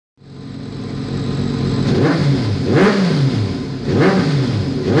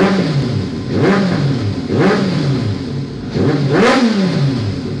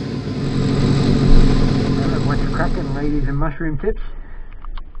mushroom tips.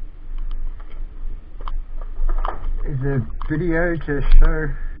 Is a video to show,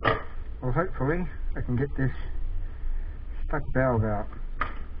 well, hopefully I can get this stuck valve out.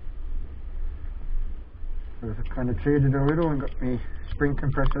 So I've kind of chewed it a little and got my spring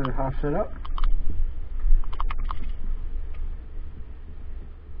compressor half set up.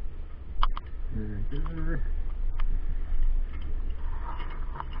 There we go.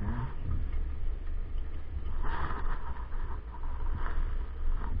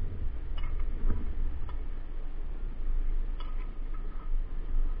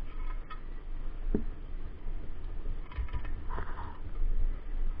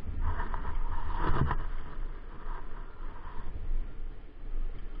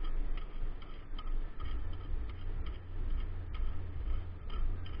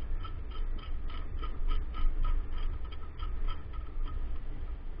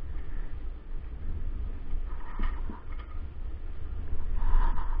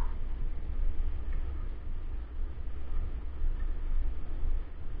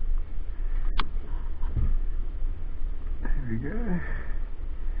 There we go.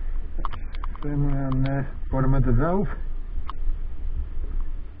 That's firmly on the bottom of the valve.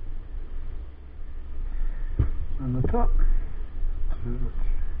 On the top.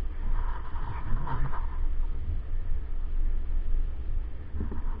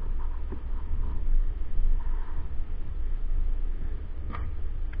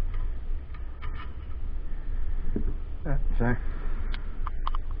 So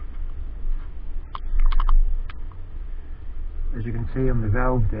as you can see on the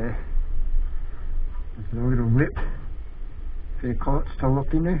valve there, there's a little lip for your collets to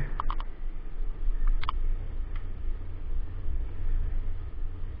lock into.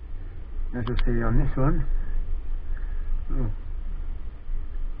 As you'll see on this one,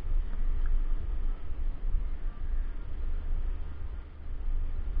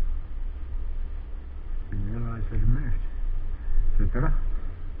 didn't realise it had moved. So better.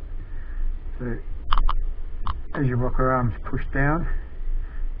 So as your rocker arms push down,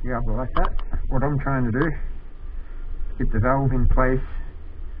 you go up like that. What I'm trying to do is keep the valve in place,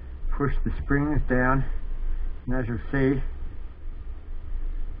 push the springs down, and as you'll see,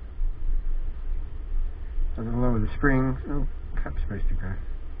 as I lower the springs, oh, cap's supposed to go.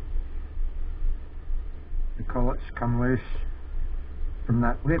 The collets come loose from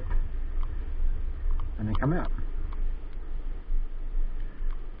that lip, and they come out.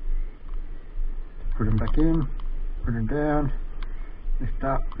 Put them back in, put them down, lift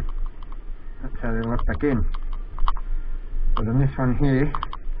up, that's how they lock back in. But on this one here,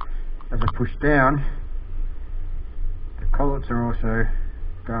 as I push down, the collets are also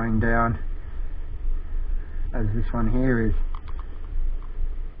going down, as this one here is,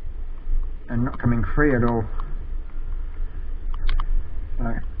 and not coming free at all. So,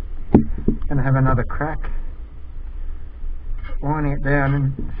 I'm going to have another crack winding it down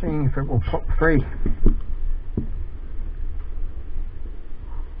and seeing if it will pop free.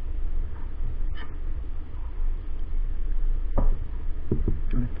 I'm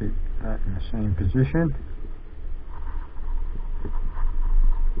going to keep that in the same position.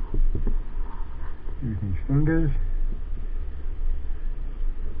 Use these fingers.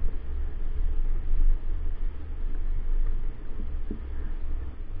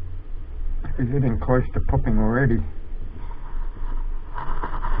 It's getting close to popping already.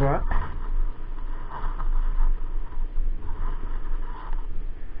 But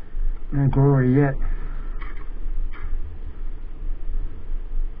no glory yet.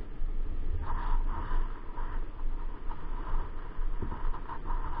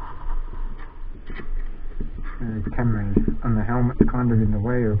 The camera on the helmet's kind of in the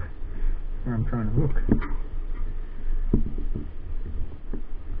way of where I'm trying to look.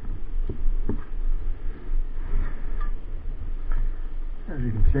 As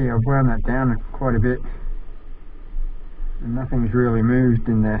you can see, I've wound that down quite a bit and nothing's really moved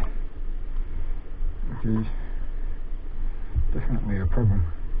in there, which is definitely a problem.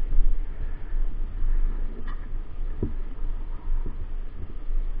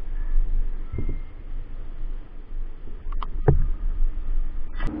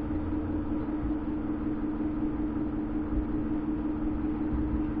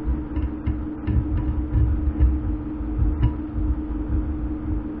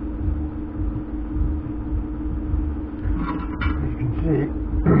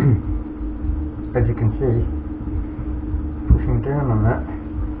 As you can see, pushing down on that,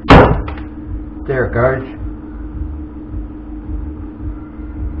 there it goes.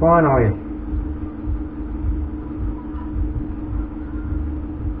 Finally.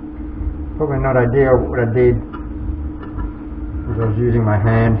 Probably not ideal what I did I was using my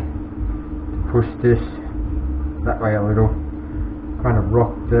hand to push this that way a little, kind of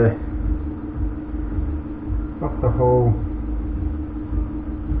rocked the whole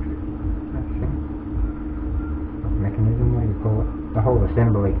mechanism, what do you call it? The whole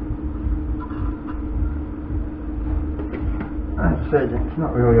assembly. As I said, it's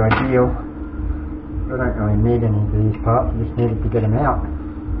not really ideal. I don't really need any of these parts, I just needed to get them out.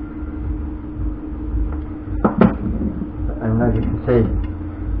 And as you can see,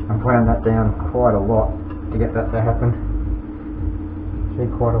 I've wound that down quite a lot to get that to happen. See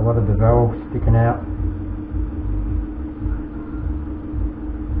quite a lot of the valves sticking out.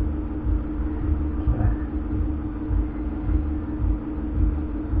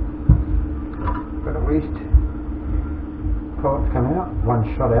 But at least collets come out, one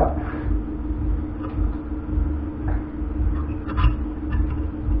shot out.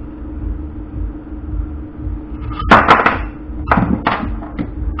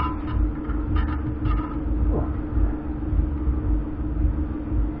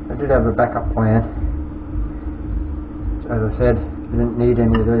 I did have a backup plan. As I said, didn't need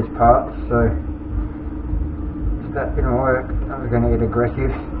any of these parts, so if that didn't work, I was going to get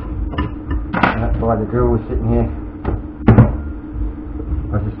aggressive. And that's why the drill was sitting here.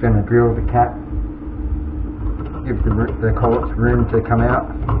 I was just going to drill the cap, give the collets room to come out.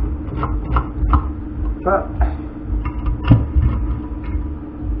 But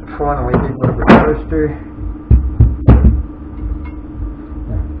finally did what it was supposed to.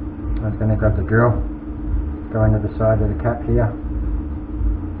 I was going to grab the drill, go into the side of the cap here.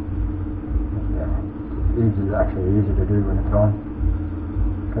 It's actually easy to do when it's on.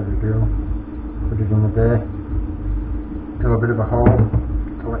 Grab the drill, put it in there, drill a bit of a hole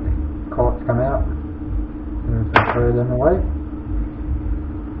to let the collets come out, and so throw them away.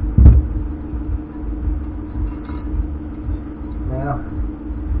 Now,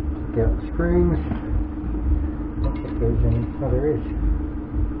 take out the springs, if there's any, oh there is.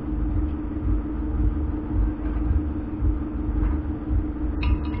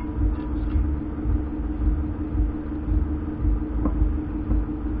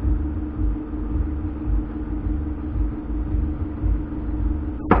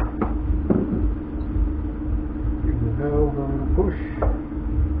 Push.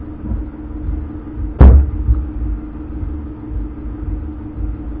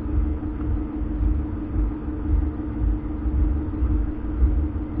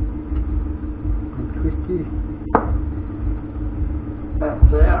 And twisty.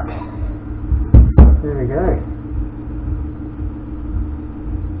 That's out. There we go.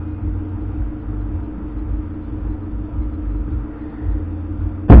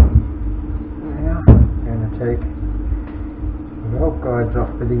 Now I'm going to take valve guides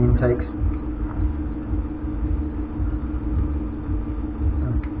off for the intakes.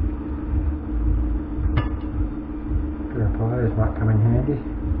 A pair of pliers might come in handy.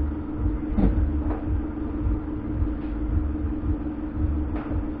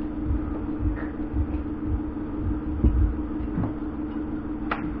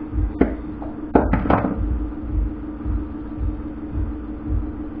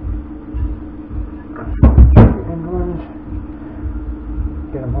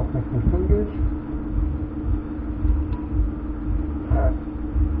 Get them off with my fingers.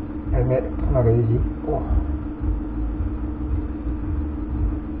 I admit it's not easy. Oh.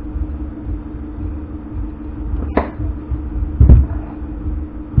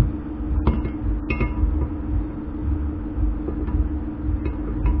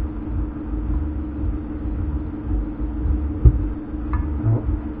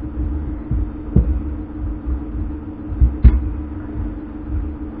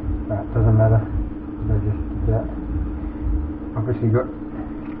 That doesn't matter, they just did that. Obviously got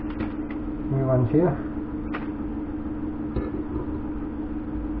new ones here.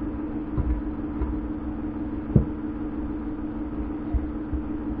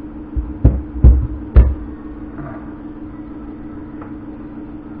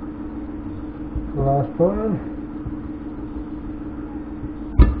 The last one.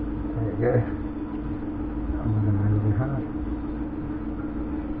 There you go. I'm going to really hard.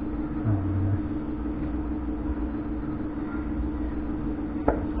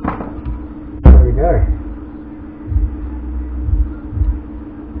 There we go.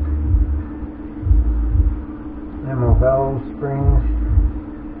 And more valves, springs,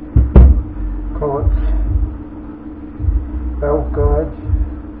 collets, valve guides.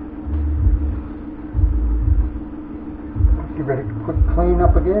 Give it a quick clean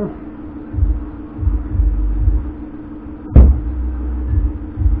up again.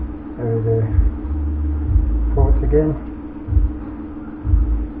 There are the ports again.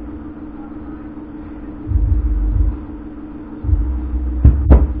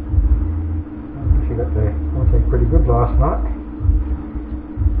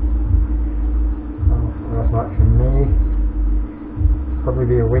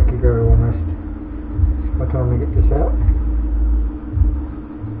 probably be a week ago almost. By the time we get this out.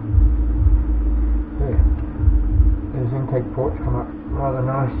 Yeah. Those intake ports come up rather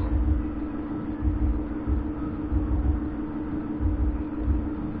nice.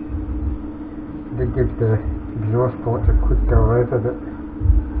 Did give the exhaust ports a quick go over, but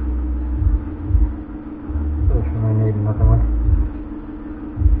definitely need another one.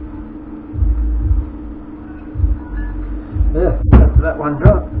 Yeah, that one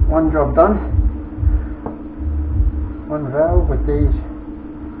job done. One valve with these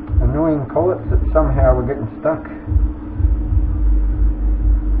annoying collets that somehow were getting stuck.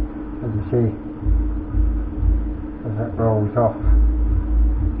 As you see, as that rolls off,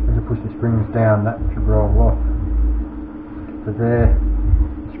 as you push the springs down, that should roll off. So there,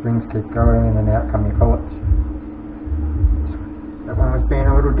 the springs keep going and then out come your collets. That one was being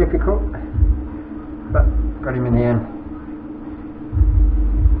a little difficult, but got him in the end.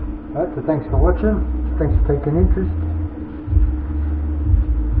 Right, so thanks for watching, thanks for taking interest.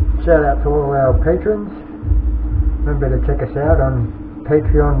 Shout out to all our patrons. Remember to check us out on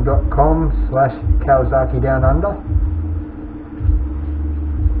patreon.com/KawasakiDownUnder.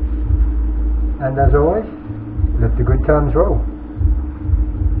 And as always, let the good times roll.